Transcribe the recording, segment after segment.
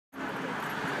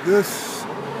This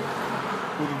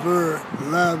was a very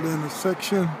lively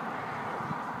intersection.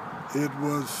 It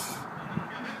was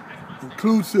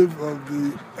inclusive of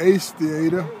the Ace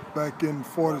Theater back in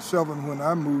 '47 when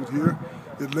I moved here.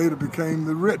 It later became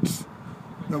the Ritz.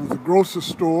 There was a grocery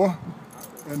store,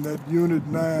 and that unit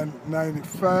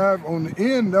 995. On the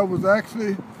end, that was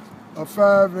actually a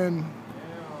 5 and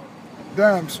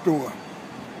dime store.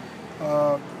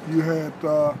 You had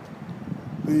the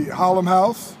Harlem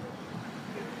House,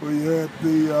 where you had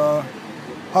the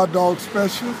hot dog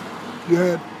specials. You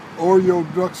had Oreo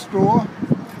drugstore.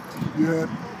 You had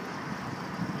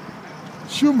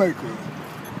Shoemaker.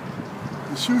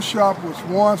 The shoe shop was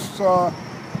once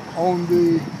on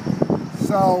the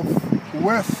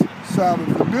southwest side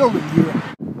of the building here.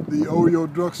 The Oreo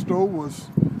drugstore was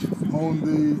on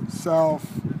the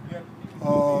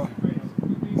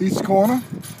east corner.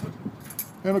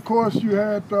 And of course you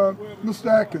had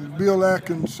Mr. Atkins, Bill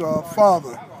Atkins'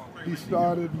 father. He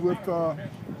started with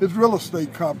his real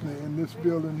estate company in this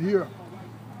building here.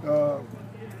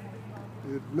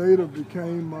 It later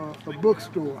became a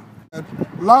bookstore. A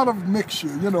lot of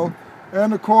mixture, you know.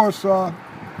 And of course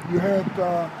you had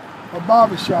a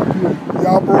barbershop here,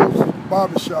 Yarbrough's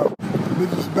Barbershop.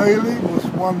 Mrs. Bailey was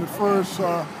one of the first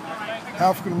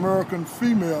African-American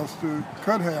females to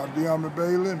cut hair. De'Army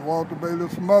Bailey and Walter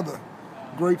Bailey's mother.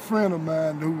 Great friend of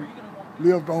mine who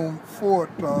lived on Fort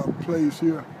Place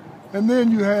here. And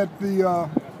then you had the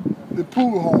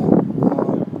pool hall.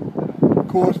 Of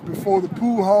course, before the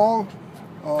pool hall,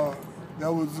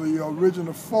 that was the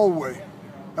original four-way.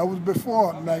 That was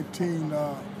before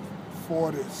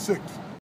 1946.